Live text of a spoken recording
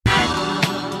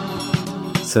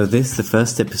So this, the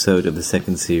first episode of the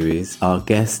second series. Our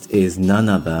guest is none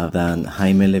other than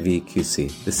Jaime Levy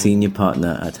QC, the senior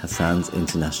partner at Hassans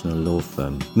International Law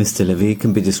Firm. Mr. Levy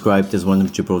can be described as one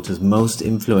of Gibraltar's most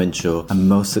influential and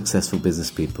most successful business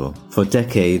people. For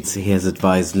decades, he has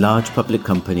advised large public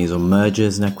companies on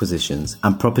mergers and acquisitions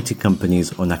and property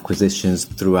companies on acquisitions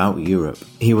throughout Europe.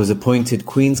 He was appointed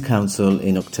Queen's Counsel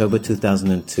in October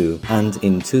 2002 and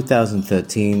in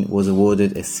 2013 was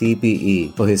awarded a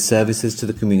CBE for his services to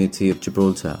the community of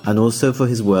Gibraltar and also for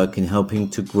his work in helping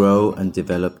to grow and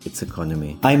develop its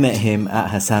economy. I met him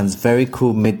at Hassan's very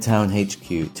cool Midtown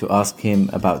HQ to ask him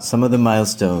about some of the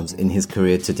milestones in his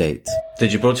career to date. The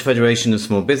Gibraltar Federation of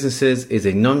Small Businesses is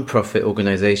a non-profit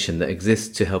organisation that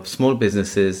exists to help small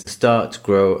businesses start,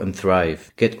 grow and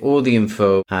thrive. Get all the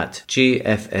info at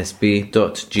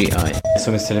gfsb.gi.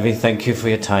 So Mr. Levy, thank you for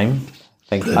your time.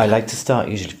 Thank you. I like to start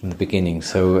usually from the beginning.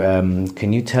 So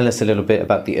can you tell us a little bit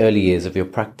about the early years of your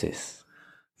practice?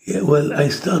 Yeah, well, I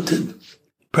started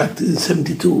practice in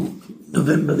 72.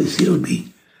 November this year will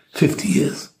be 50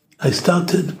 years. I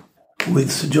started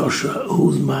with Sir Joshua, who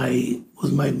was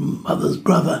my mother's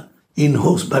brother, in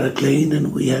Horse Barrack Lane,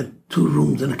 and we had 2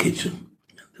 rooms and a kitchen.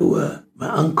 There were my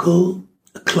uncle,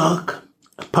 a clerk,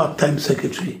 a part-time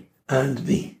secretary, and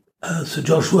me. Sir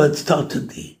Joshua had started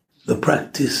the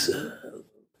practice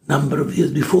number of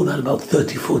years before that, about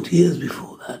 30, 40 years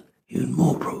before that, even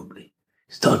more probably.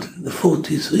 He started in the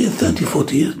 40s, so 30,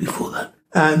 40 years before that.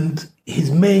 And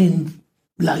his main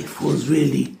life was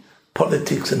really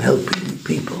politics and helping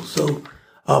people. So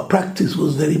our practice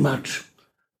was very much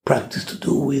practice to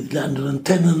do with landlord and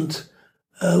tenant.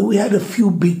 We had a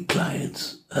few big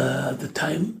clients at the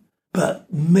time, but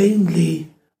mainly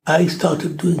I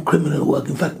started doing criminal work.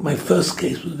 In fact, my first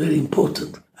case was very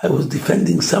important. I was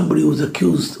defending somebody who was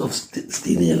accused of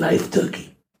stealing a live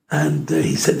turkey. And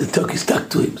he said the turkey stuck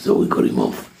to him, so we got him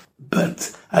off.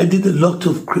 But I did a lot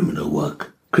of criminal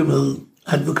work, criminal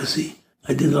advocacy.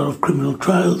 I did a lot of criminal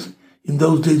trials. In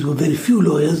those days, there were very few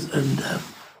lawyers, and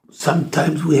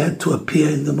sometimes we had to appear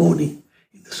in the morning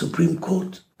in the Supreme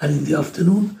Court and in the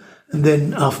afternoon. And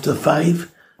then after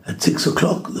 5, at 6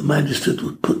 o'clock, the magistrate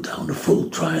would put down a full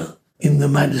trial in the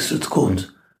magistrate's court.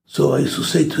 So I used to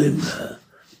say to him,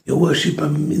 Your Worship,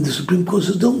 I'm in the Supreme Court. He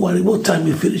says, don't worry, what time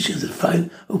you finish? He said, 5.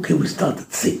 Okay, we start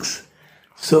at 6.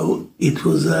 So it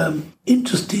was an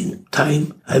interesting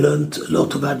time. I learned a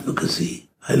lot of advocacy.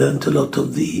 I learned a lot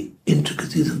of the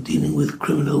intricacies of dealing with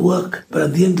criminal work. But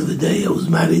at the end of the day, I was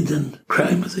married, and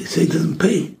crime, as they say, doesn't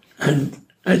pay. And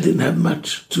I didn't have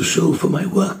much to show for my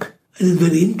work. I did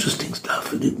very interesting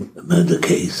stuff. I did a murder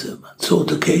case, a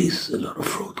manslaughter case, a lot of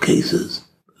fraud cases,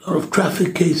 a lot of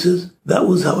traffic cases. That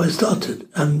was how I started.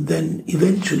 And then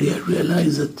eventually I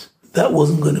realized that that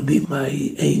wasn't going to be my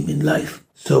aim in life.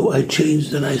 So I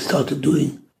changed and I started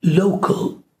doing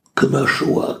local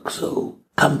commercial work. So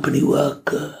company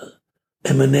work,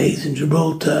 M&As in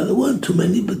Gibraltar. There weren't too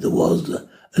many, but there was a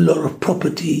lot of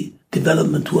property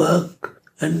development work.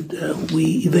 And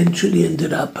we eventually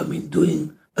ended up,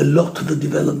 doing a lot of the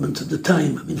development at the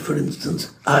time. For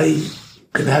instance, I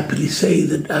can happily say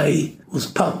that I was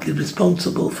partly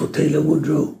responsible for Taylor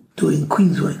Woodrow doing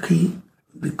Queensway Quay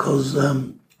because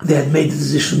they had made a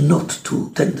decision not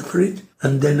to tender for it.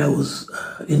 And then I was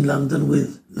in London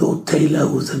with Lord Taylor,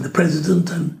 who was then the president,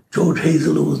 and George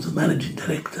Hazel, who was the managing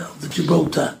director of the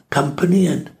Gibraltar company.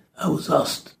 And I was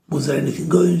asked, was there anything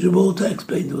going in Gibraltar? I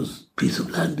explained there was a piece of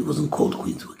land. It wasn't called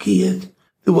Queensway Quay yet.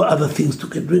 There were other things to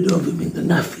get rid of. The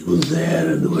NAFI was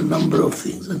there, and there were a number of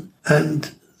things.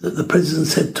 And the president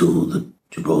said to the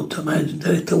Gibraltar managing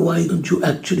director, why don't you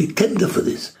actually tender for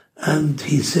this? And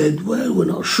he said, well, we're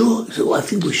not sure. He said, well, I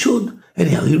think we should.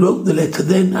 Anyhow, he wrote the letter.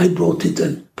 Then I brought it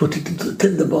and put it into the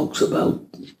tender box about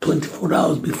 24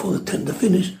 hours before the tender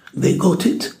finished. They got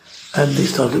it, and they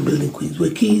started building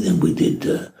Queensway Quay. Then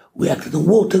we acted on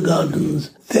water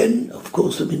gardens. Then, of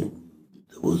course, there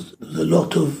was a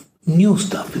lot of new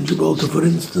stuff in Gibraltar. For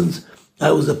instance,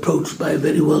 I was approached by a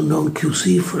very well-known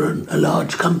QC for a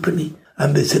large company,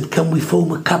 and they said, can we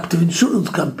form a captive insurance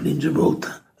company in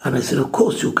Gibraltar? And I said, of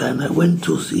course you can. I went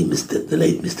to see the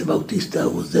late Mr. Bautista, who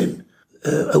was then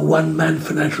a one-man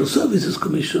financial services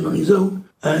commission on his own.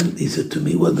 And he said to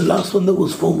me, well, the last one that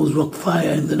was formed was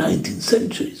Rockfire in the 19th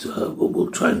century, so we'll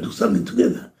try and do something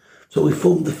together. So we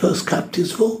formed the first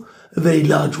captives for a very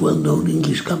large, well-known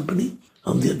English company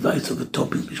on the advice of a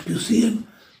top English QC. And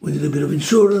we did a bit of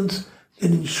insurance.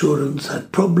 Then insurance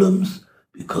had problems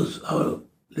because our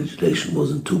legislation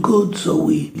wasn't too good, so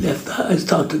we left. I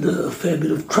started a fair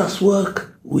bit of trust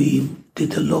work. We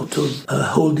did a lot of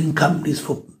holding companies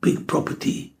for big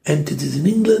property entities in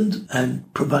England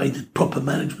and provided proper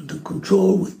management and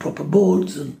control with proper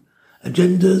boards and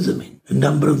agendas. I mean, a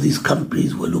number of these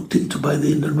companies were looked into by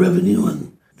the Inland Revenue,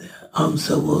 and their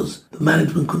answer was the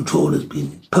management control has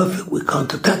been perfect, we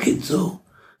can't attack it. So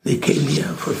they came here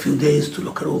for a few days to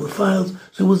look at all the files.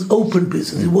 So it was open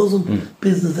business. It wasn't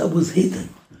business that was hidden.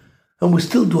 And we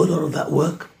still do a lot of that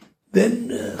work.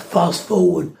 Then fast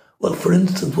forward, well, for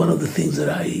instance, one of the things that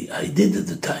I did at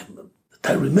the time,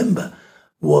 that I remember,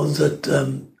 was that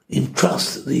in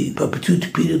trust, the perpetuity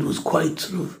period was quite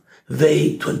sort of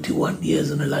vague, 21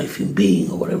 years and a life in being,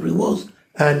 or whatever it was.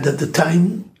 And at the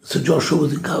time, Sir Joshua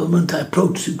was in government. I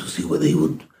approached him to see whether he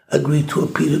would agree to a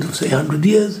period of, say, 100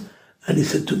 years. And he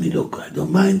said to me, look, I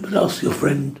don't mind, but ask your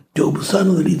friend Joe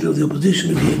Bussano, the leader of the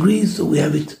opposition, if he agrees. So we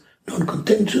have it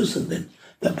non-contentious, and then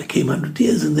that became 100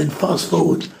 years. And then fast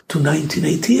forward to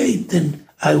 1988, then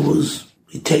I was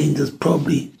retained as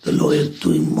probably the lawyer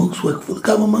doing most work for the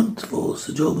government, for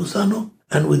Sir Joe Bussano.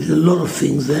 And we did a lot of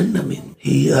things then. I mean,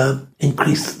 he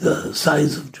increased the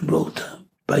size of Gibraltar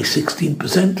by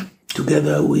 16%.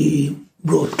 Together we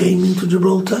brought gaming to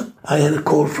Gibraltar. I had a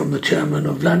call from the chairman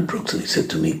of Ladbrokes, and he said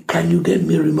to me, can you get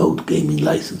me a remote gaming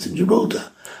license in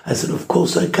Gibraltar? I said, of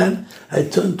course I can. I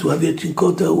turned to Javier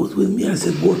Chincota, who was with me. I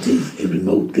said, what is a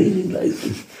remote gaming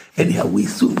license? Anyhow, we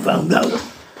soon found out.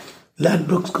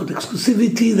 Ladbrokes got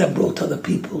exclusivity. That brought other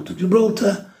people to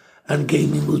Gibraltar, and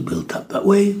gaming was built up that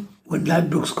way. When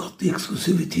Ladbrokes got the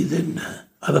exclusivity, then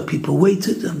other people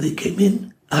waited, and they came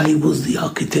in. I was the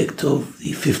architect of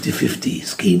the 50-50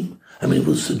 scheme. I mean, it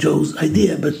was Sir Joe's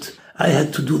idea, but I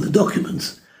had to do the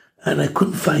documents, and I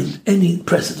couldn't find any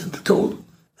precedent at all.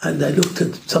 And I looked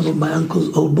at some of my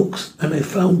uncle's old books, and I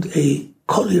found a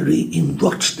colliery in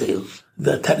Rochdale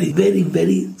that had a very,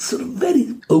 very, sort of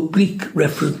very oblique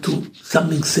reference to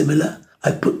something similar.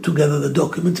 I put together the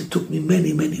documents. It took me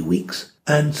many, many weeks.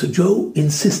 And Sir Joe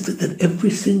insisted that every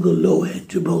single lawyer in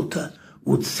Gibraltar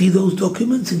would see those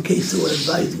documents in case they were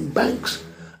advising banks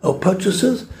or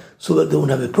purchasers, so that they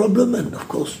wouldn't have a problem. And of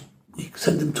course, we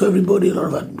sent them to everybody, a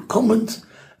lot of comments.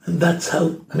 And that's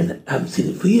how, I mean, I haven't seen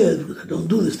it for years because I don't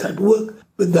do this type of work,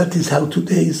 but that is how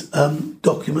today's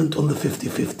document on the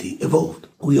 50-50 evolved.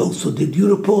 We also did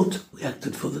Europort. We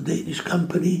acted for the Danish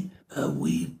company.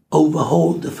 We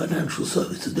overhauled the financial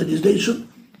services legislation.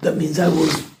 That means I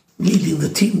was leading the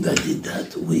team that did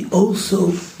that. We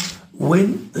also,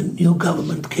 when the new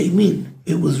government came in,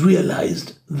 it was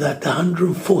realized that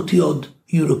 140-odd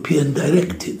European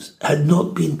directives had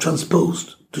not been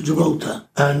transposed to Gibraltar,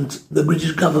 and the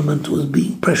British government was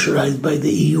being pressurized by the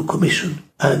EU Commission,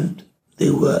 and they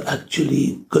were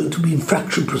actually going to be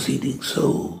infraction proceedings.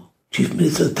 So Chief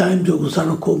Minister at the time, Joe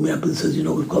Bussano, called me up and says,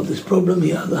 we've got this problem,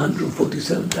 here are the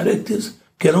 147 directives,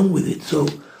 get on with it. So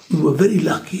we were very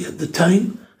lucky at the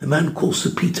time. A man called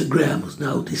Sir Peter Graham, who's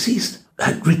now deceased,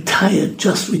 had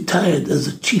just retired as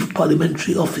a chief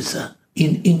parliamentary officer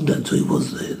in England. So he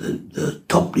was the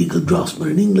top legal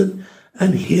draftsman in England,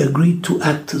 and he agreed to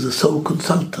act as a sole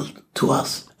consultant to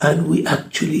us. And we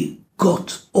actually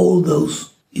got all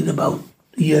those in about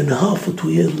a year and a half or 2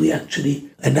 years. We actually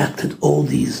enacted all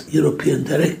these European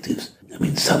directives. I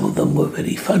mean, some of them were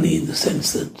very funny in the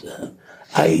sense that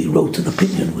I wrote an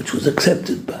opinion which was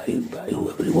accepted by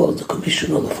whoever it was, the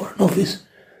Commission or the Foreign Office,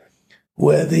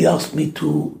 where they asked me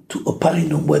to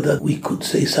opine on whether we could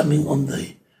say something on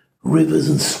the Rivers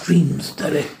and Streams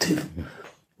Directive.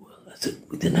 Well, I said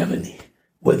we didn't have any.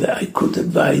 Whether I could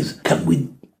advise, can we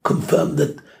confirm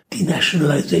that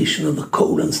denationalization of the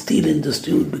coal and steel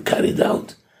industry would be carried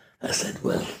out? I said,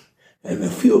 well, and a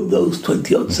few of those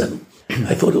 20-odd seven,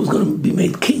 I thought it was going to be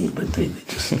made king, but they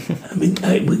just,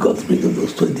 we got rid of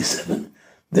those 27.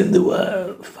 Then there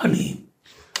were funny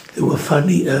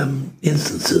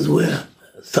instances where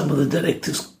some of the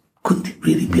directives couldn't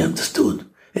really be understood.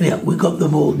 Anyhow, we got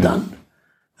them all done.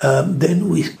 Then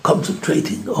we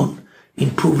concentrating on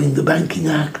improving the Banking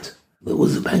Act. There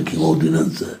was the Banking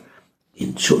Ordinance, the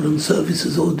Insurance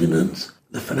Services Ordinance,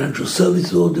 the Financial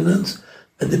Services Ordinance.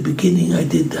 At the beginning, I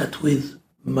did that with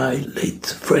my late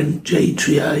friend Jay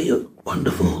Triai, a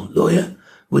wonderful lawyer.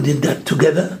 We did that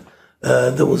together.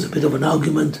 There was a bit of an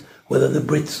argument whether the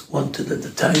Brits wanted at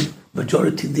the time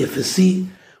majority in the FSC.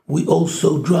 We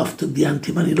also drafted the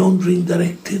Anti-Money Laundering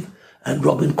Directive, and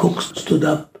Robin Cook stood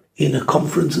up in a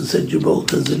conference and said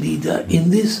Gibraltar's a leader in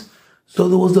this. So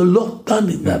there was a lot done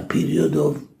in that period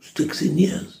of 16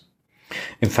 years.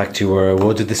 In fact, you were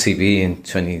awarded the CBE in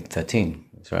 2013,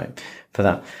 that's right, for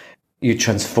that. You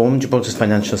transformed Gibraltar's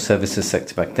financial services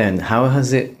sector back then. How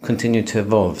has it continued to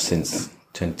evolve since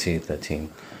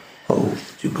 2013? Oh,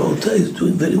 Gibraltar is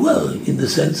doing very well in the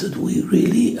sense that we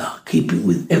really are keeping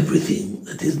with everything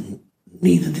that is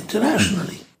needed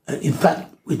internationally. In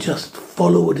fact, we just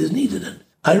follow what is needed. And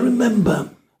I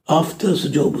remember after Sir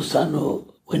Joe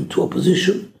Bussano went to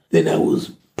opposition, then I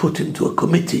was put into a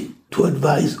committee to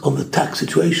advise on the tax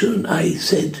situation. And I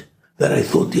said that I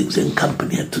thought the exempt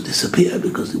company had to disappear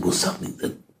because it was something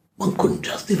that one couldn't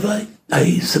justify.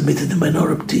 I submitted a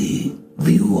minority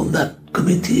view on that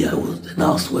committee. I was then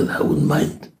asked whether I wouldn't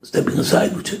mind stepping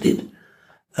aside, which I did.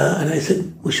 And I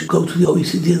said, we should go to the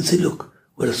OECD and say, look,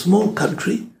 we're a small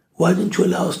country. Why don't you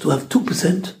allow us to have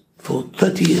 2% for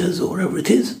 30 years or whatever it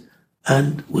is,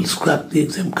 and we'll scrap the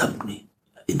exempt company.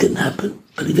 It didn't happen,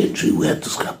 but eventually we had to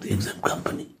scrap the exempt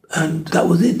company. And that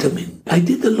was it. I mean, I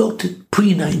did a lot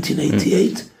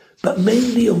pre-1988, but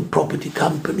mainly on property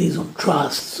companies, on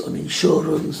trusts, on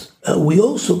insurance. We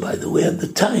also, by the way, at the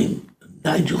time,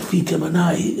 Nigel Feetham and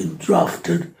I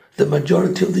drafted the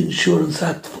majority of the Insurance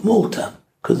Act for Malta,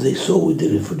 because they saw we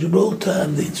did it for Gibraltar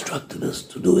and they instructed us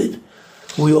to do it.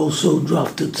 We also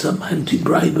drafted some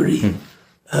anti-bribery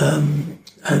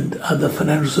and other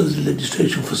financial services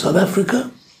legislation for South Africa.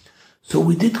 So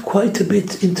we did quite a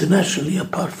bit internationally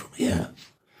apart from here.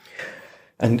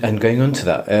 And going on to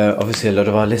that, obviously a lot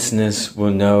of our listeners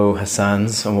will know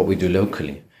Hassans and what we do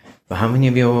locally. But how many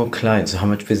of your clients, how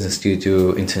much business do you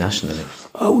do internationally?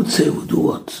 I would say we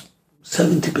do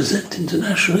 70%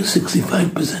 internationally,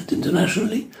 65%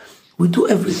 internationally. We do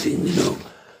everything,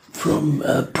 from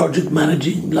project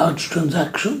managing large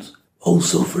transactions,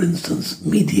 also, for instance,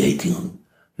 mediating on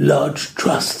large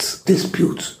trusts,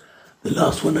 disputes. The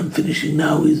last one I'm finishing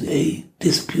now is a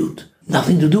dispute,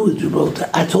 nothing to do with Gibraltar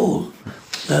at all.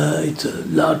 It's a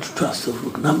large trust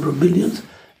of a number of billions,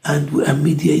 and we are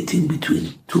mediating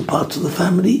between two parts of the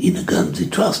family in a Guernsey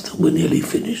trust. We're nearly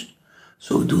finished,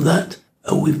 so we do that.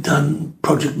 We've done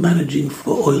project managing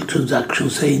for oil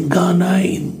transactions, say in Ghana,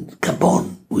 in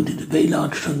Gabon. We did a very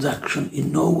large transaction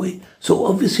in Norway. So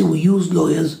obviously we use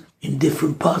lawyers in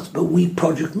different parts, but we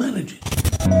project manage it.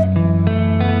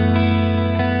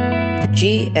 The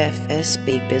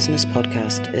GFSB Business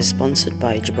Podcast is sponsored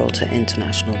by Gibraltar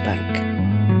International Bank.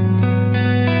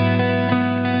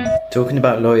 Talking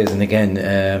about lawyers, and again,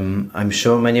 I'm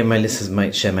sure many of my listeners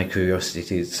might share my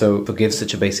curiosity, so forgive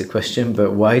such a basic question,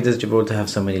 but why does Gibraltar have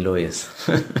so many lawyers?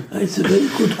 It's a very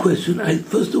good question.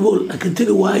 First of all, I can tell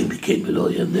you why I became a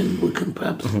lawyer, and then we can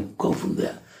perhaps go from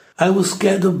there. I was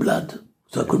scared of blood,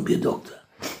 so I couldn't be a doctor.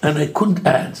 And I couldn't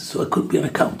add, so I couldn't be an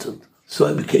accountant. So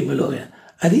I became a lawyer.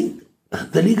 I think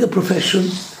the legal profession,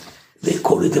 they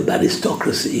call it a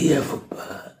baristocracy here for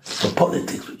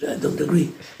politics, which I don't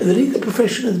agree. And the legal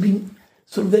profession has been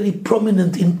sort of very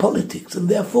prominent in politics, and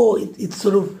therefore it's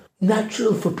sort of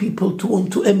natural for people to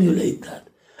want to emulate that.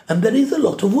 And there is a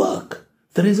lot of work.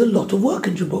 There is a lot of work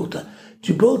in Gibraltar.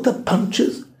 Gibraltar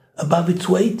punches above its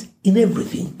weight in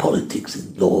everything, politics,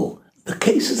 in law. The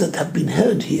cases that have been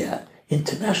heard here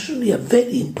internationally are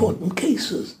very important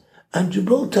cases. And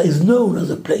Gibraltar is known as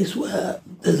a place where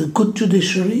there's a good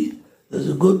judiciary, there's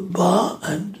a good bar,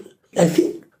 and I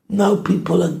think now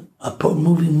people are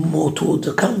moving more towards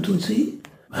accountancy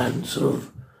and sort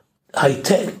of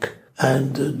high-tech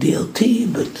and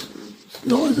DLT, but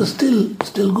lawyers are still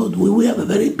good. We have a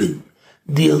very big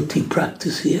DLT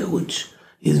practice here, which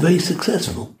is very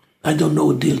successful. I don't know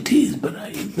what DLT is, but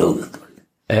I know that.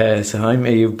 So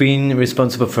Jaime, you've been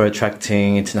responsible for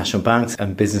attracting international banks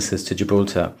and businesses to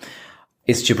Gibraltar.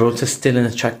 Is Gibraltar still an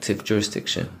attractive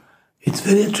jurisdiction? It's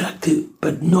very attractive,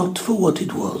 but not for what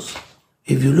it was.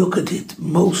 If you look at it,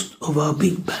 most of our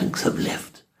big banks have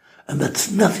left. And that's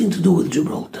nothing to do with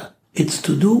Gibraltar. It's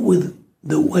to do with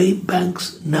the way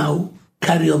banks now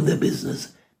carry on their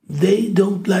business. They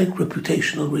don't like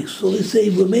reputational risk. So they say,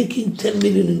 we're making 10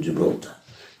 million in Gibraltar.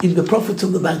 In the profits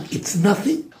of the bank, it's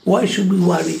nothing. Why should we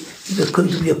worry if there's going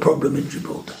to be a problem in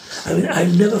Gibraltar? I mean,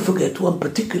 I'll never forget one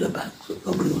particular bank, so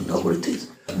nobody will know where it is.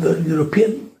 The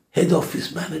European head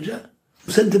office manager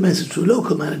sent a message to a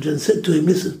local manager and said to him,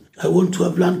 listen, I want to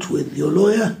have lunch with your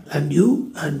lawyer and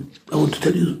you, and I want to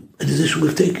tell you a decision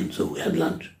we've taken. So we had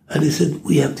lunch. And he said,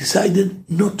 we have decided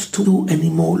not to do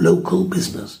any more local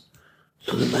business.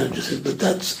 So the manager said, but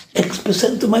that's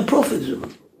X% of my profits,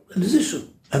 a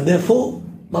decision. And therefore,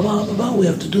 we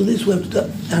have to do this, we have to do that.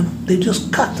 And they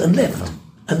just cut and left.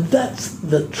 And that's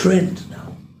the trend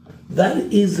now. That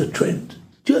is the trend.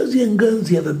 Jersey and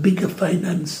Guernsey have a bigger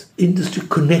finance industry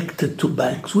connected to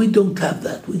banks. We don't have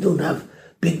that. We don't have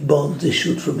big bonds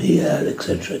issued from here,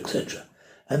 etc., etc.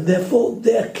 And therefore,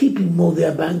 they are keeping more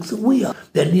their banks than we are.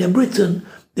 They're near Britain.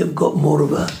 They've got more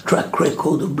of a track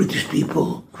record of British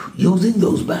people using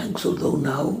those banks, although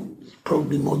now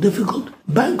probably more difficult.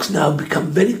 Banks now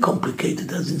become very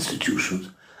complicated as institutions,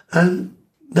 and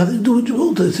nothing to do with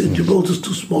Gibraltar. They say Gibraltar's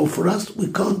too small for us.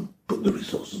 We can't put the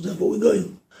resources, therefore we're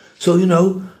going. So,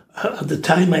 at the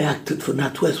time I acted for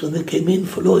NatWest when they came in,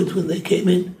 for Lloyds when they came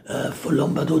in, for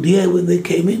Lombard Odier when they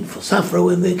came in, for Safra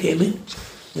when they came in.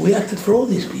 We acted for all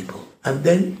these people. And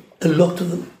then a lot of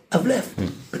them have left,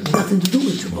 but nothing to do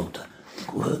with Gibraltar.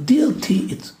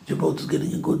 DLT, Gibraltar's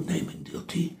getting a good name in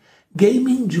DLT.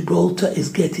 Gaming, Gibraltar is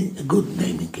getting a good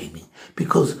name in gaming,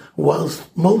 because whilst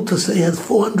Malta, say, has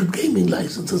 400 gaming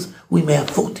licenses, we may have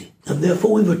 40. And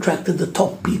therefore we've attracted the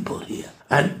top people here.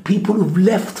 And people who've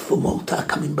left for Malta are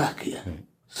coming back here.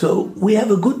 So we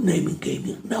have a good name in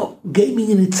gaming. Now,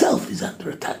 gaming in itself is under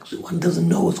attack, so one doesn't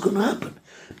know what's going to happen.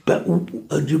 But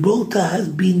Gibraltar has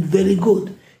been very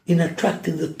good in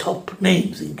attracting the top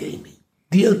names in gaming.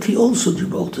 DLT also,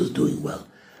 Gibraltar is doing well.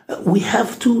 We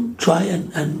have to try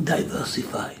and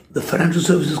diversify. The Financial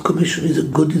Services Commission is a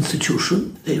good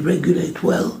institution. They regulate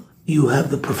well. You have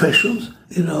the professions.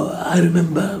 I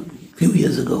remember a few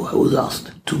years ago I was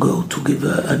asked to go to give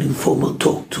an informal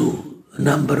talk to a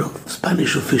number of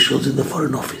Spanish officials in the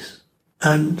Foreign Office.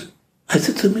 And I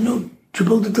said to them,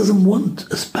 Gibraltar doesn't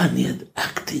want a Spaniard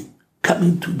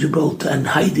coming to Gibraltar and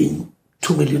hiding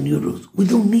 2 million euros. We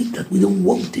don't need that. We don't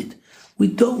want it. We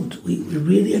don't. We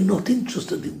really are not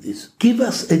interested in this. Give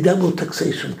us a double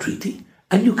taxation treaty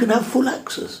and you can have full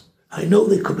access. I know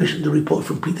they commissioned a report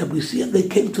from PwC and they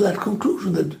came to that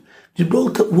conclusion that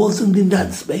Gibraltar wasn't in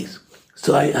that space.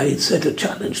 So I set a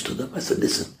challenge to them. I said,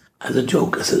 listen, as a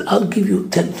joke, I said, I'll give you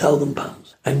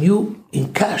 £10,000 and you,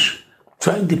 in cash,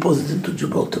 try and deposit into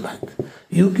Gibraltar Bank.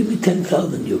 You give me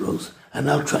 10,000 euros and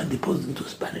I'll try and deposit into a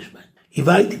Spanish bank. If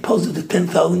I deposit the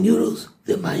 10,000 euros,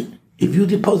 they're mine. If you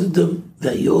deposit them,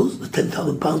 they're yours, the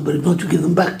 £10,000, but if not, you give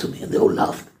them back to me. And they all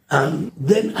laughed. And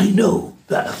then I know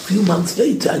that a few months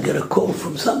later, I get a call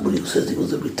from somebody who says he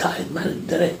was a retired managing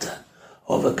director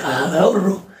of a Caja de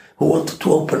Ahorro who wanted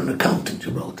to open an account in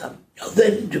Gibraltar. Now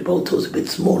then, Gibraltar was a bit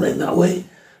smaller in that way.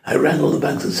 I rang all the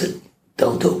banks and said,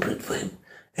 don't open it for him.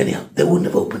 Anyhow, they wouldn't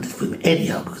have opened it for him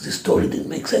anyhow because his story didn't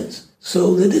make sense.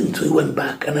 So they didn't. So he went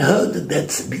back and I heard that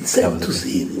they'd been sent to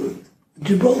see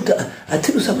Gibraltar. I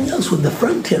tell you something else. When the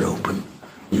frontier opened,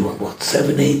 we were,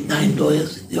 7, 8, 9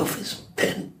 lawyers in the office,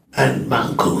 10. And my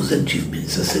uncle was then chief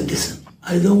minister, said, listen,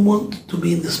 I don't want to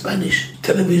be in the Spanish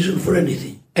television for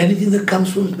anything. Anything that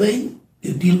comes from Spain,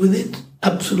 you deal with it.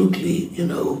 Absolutely,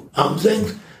 arm's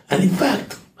length. And in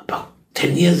fact, about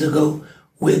 10 years ago,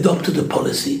 we adopted a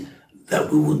policy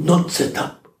that we would not set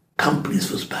up companies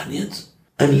for Spaniards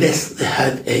unless they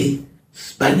had a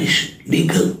Spanish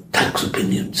legal tax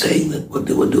opinion saying that what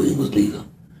they were doing was legal.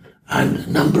 And a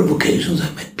number of occasions I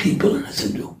met people and I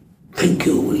said, thank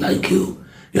you, we like you,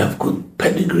 you have good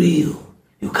pedigree,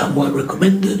 you come well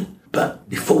recommended, but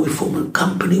before we form a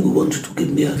company, we want you to give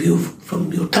me a view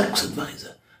from your tax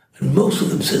advisor. And most of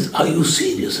them says, are you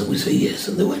serious? And we say, yes,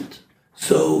 and they went.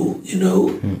 So,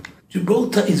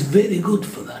 Gibraltar is very good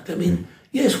for that. I mean,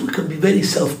 yes, we can be very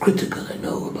self-critical, I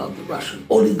know, about the Russian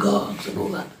oligarchs and all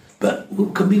that, but we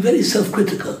can be very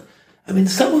self-critical. I mean,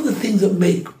 some of the things that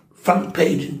make front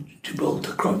page in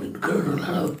Gibraltar Chronicle and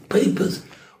other papers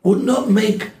would not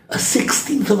make a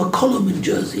 16th of a column in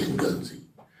Jersey and Guernsey,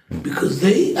 because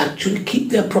they actually keep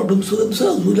their problems to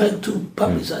themselves. We like to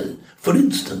publicize it. For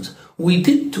instance, we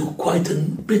did do quite a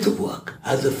bit of work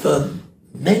as a firm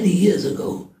many years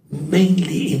ago,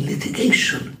 mainly in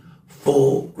litigation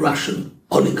for Russian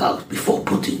oligarchs before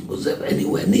Putin was ever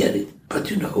anywhere near it. But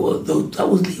though that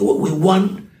was what we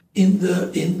won in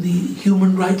the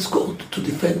Human Rights Court to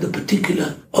defend a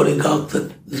particular oligarch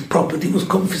that his property was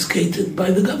confiscated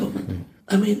by the government.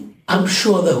 I mean, I'm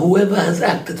sure that whoever has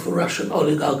acted for Russian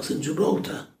oligarchs in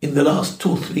Gibraltar in the last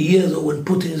 2-3 years or when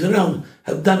Putin is around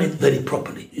have done it very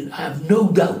properly. I have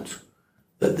no doubt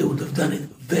that they would have done it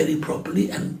very properly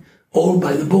and all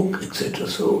by the book, etc.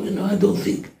 So, I don't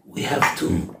think we have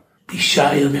to be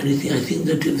shy on anything. I think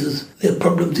that there are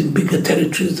problems in bigger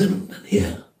territories than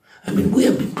here. I mean, we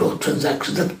have been brought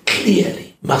transactions that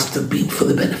clearly must have been for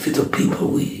the benefit of people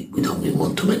we don't even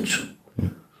want to mention.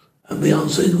 And the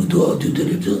answer is we do our due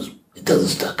diligence. It doesn't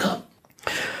stack up.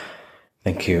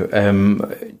 Thank you.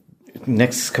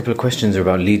 Next couple of questions are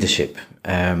about leadership.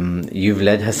 You've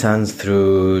led Hassans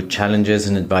through challenges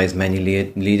and advised many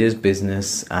leaders,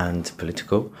 business and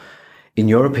political. In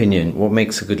your opinion, what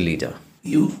makes a good leader?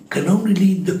 You can only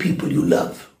lead the people you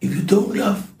love. If you don't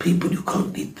love people, you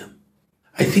can't lead them.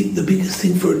 I think the biggest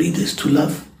thing for a leader is to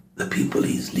love the people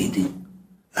he's leading.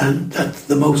 And that's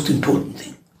the most important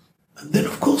thing. And then,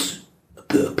 of course, a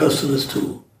person has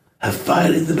to have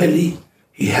fire in the belly.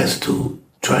 He has to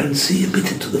try and see a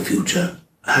bit into the future,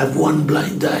 have one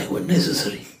blind eye when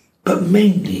necessary. But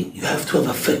mainly, you have to have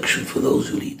affection for those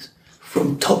you lead,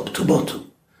 from top to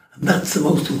bottom. And that's the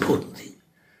most important thing.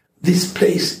 This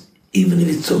place, even if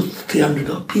it's those 300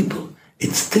 odd people,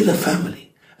 it's still a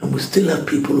family. And we still have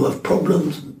people who have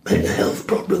problems, health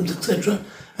problems, etc.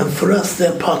 And for us,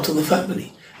 they're part of the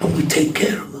family. And we take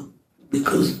care of them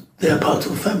because they're part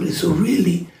of the family. So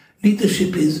really,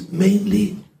 leadership is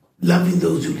mainly loving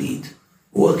those you lead,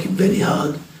 working very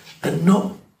hard, and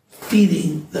not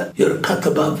feeling that you're a cut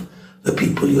above the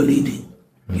people you're leading.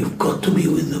 You've got to be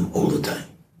with them all the time.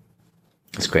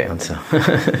 That's a great answer.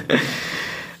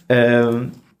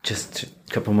 Just a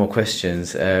couple more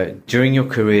questions. During your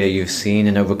career, you've seen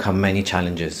and overcome many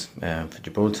challenges for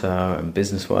Gibraltar and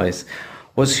business-wise.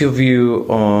 What's your view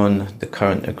on the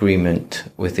current agreement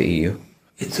with the EU?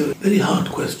 It's a very hard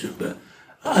question, but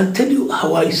I'll tell you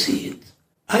how I see it.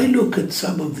 I look at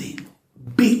some of the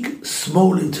big,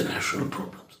 small international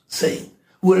problems, saying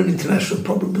we're an international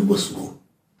problem, it was small.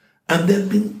 And they've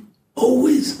been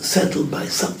always settled by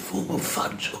some form of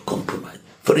fudge or compromise.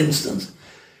 For instance,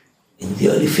 in the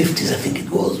early 50s, I think it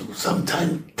was,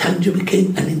 sometime Tangier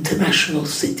became an international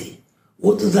city.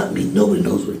 What does that mean? Nobody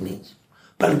knows what it means.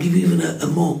 But I'll give you even a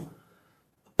more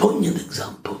poignant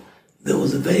example. There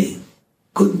was a very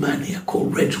good man here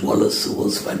called Reg Wallace, who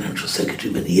was financial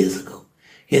secretary many years ago.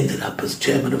 He ended up as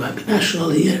chairman of Abbey National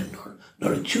here in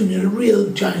Norwich Union, a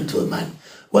real giant of a man.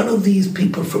 One of these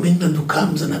people from England who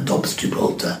comes and adopts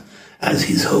Gibraltar as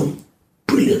his home.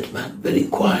 Brilliant man, very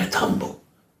quiet, humble,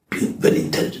 very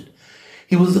intelligent.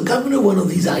 He was the governor of one of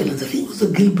these islands. I think it was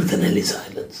the Gilbert and Ellice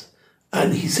Islands.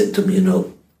 And he said to me,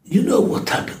 you know what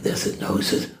happened there? I said, no. He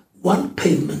said, one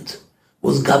pavement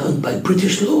was governed by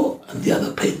British law and the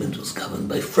other pavement was governed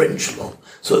by French law.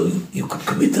 So you could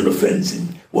commit an offence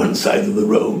in one side of the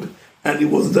road and it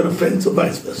wasn't an offence or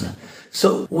vice versa.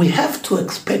 So we have to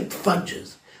expect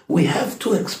fudges. We have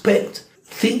to expect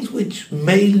things which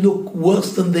may look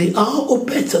worse than they are or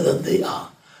better than they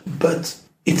are. But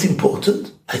it's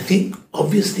important. I think,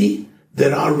 obviously,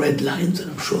 there are red lines,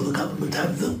 and I'm sure the government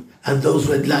have them. And those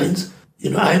red lines,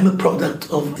 I am a product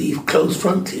of the closed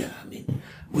frontier. I mean,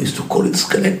 we used to call it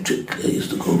Scalectric. I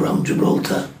used to go around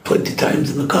Gibraltar 20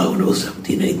 times in the car when I was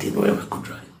 17, 18, wherever I could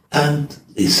drive. And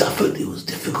he suffered. It was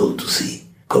difficult to see.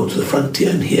 Go to the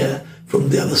frontier and hear from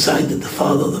the other side that the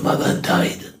father or the mother had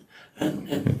died.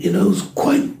 And it was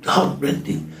quite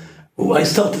heartrending. Well, I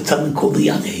started something called the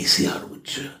Young ACR,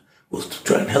 which was to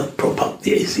try and help prop up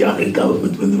the ACR in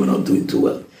government when they were not doing too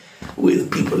well,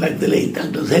 with people like the late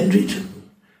Douglas Hendrich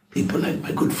and people like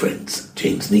my good friends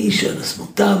James Nish and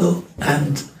Esmontado,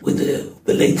 and with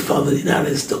the late Father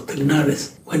Linares, Dr.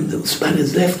 Linares. When the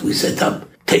Spaniards left, we set up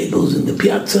tables in the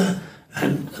piazza,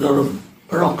 and a lot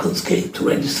of Moroccans came to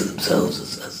register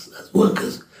themselves as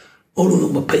workers. All of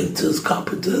them were painters,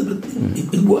 carpenters, but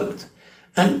it worked.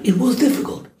 And it was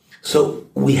difficult. So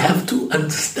we have to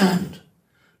understand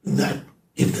that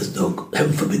if there's no,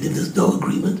 heaven forbid, if there's no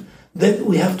agreement, then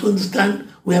we have to understand,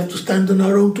 we have to stand on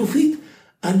our own 2 feet.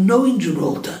 And knowing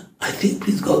Gibraltar, I think,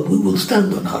 please God, we will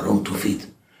stand on our own 2 feet.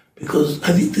 Because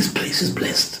I think this place is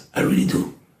blessed. I really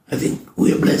do. I think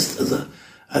we are blessed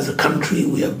as a country.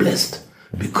 We are blessed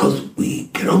because we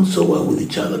get on so well with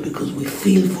each other, because we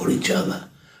feel for each other.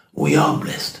 We are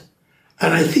blessed.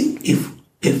 And I think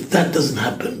if that doesn't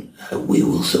happen, we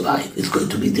will survive. It's going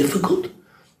to be difficult,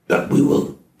 but we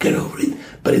will get over it.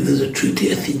 But if there's a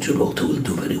treaty, I think Gibraltar will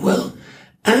do very well.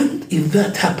 And if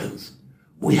that happens,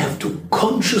 we have to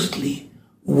consciously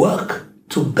work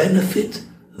to benefit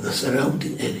the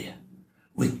surrounding area.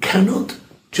 We cannot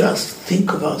just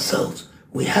think of ourselves.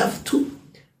 We have to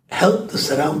help the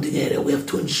surrounding area. We have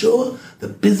to ensure the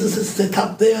businesses set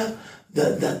up there,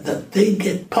 that they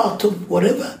get part of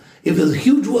whatever. If there's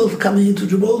huge wealth coming into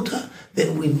Gibraltar,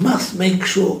 then we must make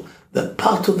sure that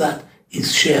part of that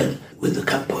is shared with the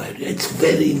Campo area. It's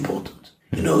very important.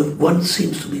 If one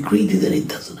seems to be greedy, then it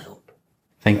doesn't help.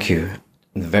 Thank you.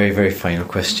 The very, very final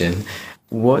question.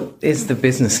 What is the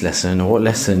business lesson, or what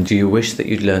lesson do you wish that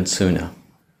you'd learned sooner?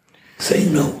 Say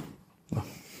no.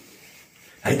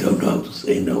 I don't know how to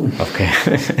say no. Okay.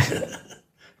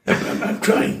 I'm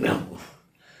trying now.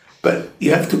 But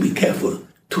you have to be careful.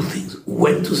 2 things.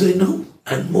 When to say no,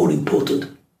 and more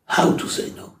important, how to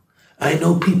say no. I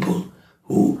know people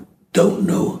who don't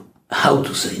know how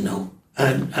to say no.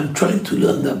 And I'm trying to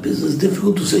learn that business. It's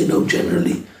difficult to say no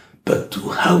generally, but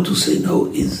how to say no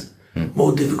is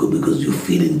more difficult because you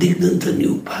feel indignant and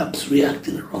you perhaps react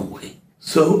in the wrong way.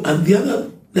 So, and the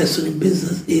other lesson in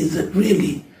business is that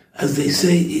really, as they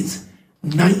say, it's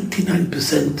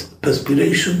 99%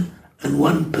 perspiration and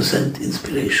 1%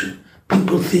 inspiration.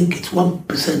 People think it's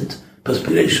 1%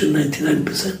 perspiration,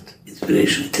 99%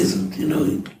 inspiration. It isn't,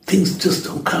 things just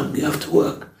don't come. You have to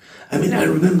work. I mean, I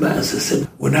remember, as I said,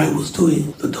 when I was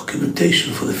doing the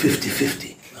documentation for the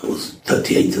 50-50, I was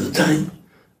 38 at the time,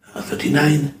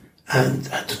 39, and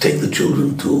I had to take the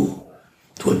children to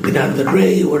Pinar del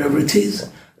Rey, wherever it is,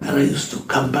 and I used to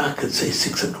come back at, say,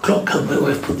 6, 7 o'clock, help my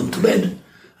wife put them to bed,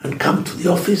 and come to the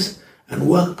office and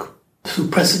work through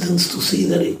precedents to see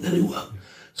that it worked.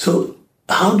 So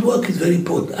hard work is very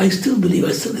important. I still believe,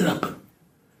 I still get up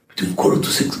between 5:45 and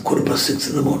 6:15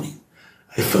 in the morning.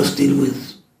 I first deal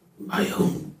with my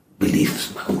own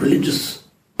beliefs, my own religious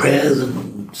prayers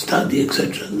and study,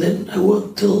 etc. And then I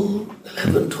work till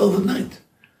 11, 12 at night.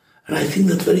 And I think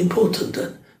that's very important,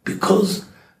 that because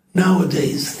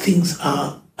nowadays things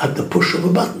are at the push of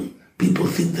a button. People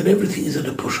think that everything is at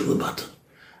the push of a button.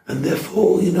 And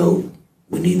therefore,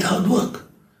 we need hard work.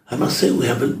 I must say we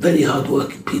have a very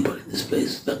hard-working people in this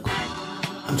place.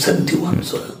 I'm 71,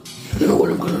 so I don't know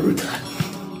when I'm going to retire.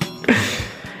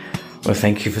 Well,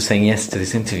 thank you for saying yes to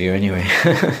this interview anyway.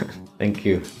 Thank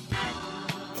you.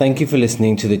 Thank you for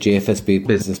listening to the GFSB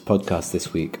Business Podcast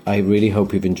this week. I really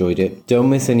hope you've enjoyed it. Don't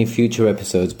miss any future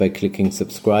episodes by clicking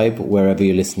subscribe wherever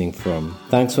you're listening from.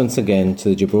 Thanks once again to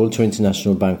the Gibraltar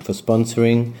International Bank for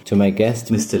sponsoring, to my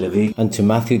guest, Mr. Levy, and to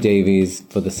Matthew Davies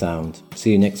for the sound.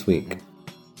 See you next week.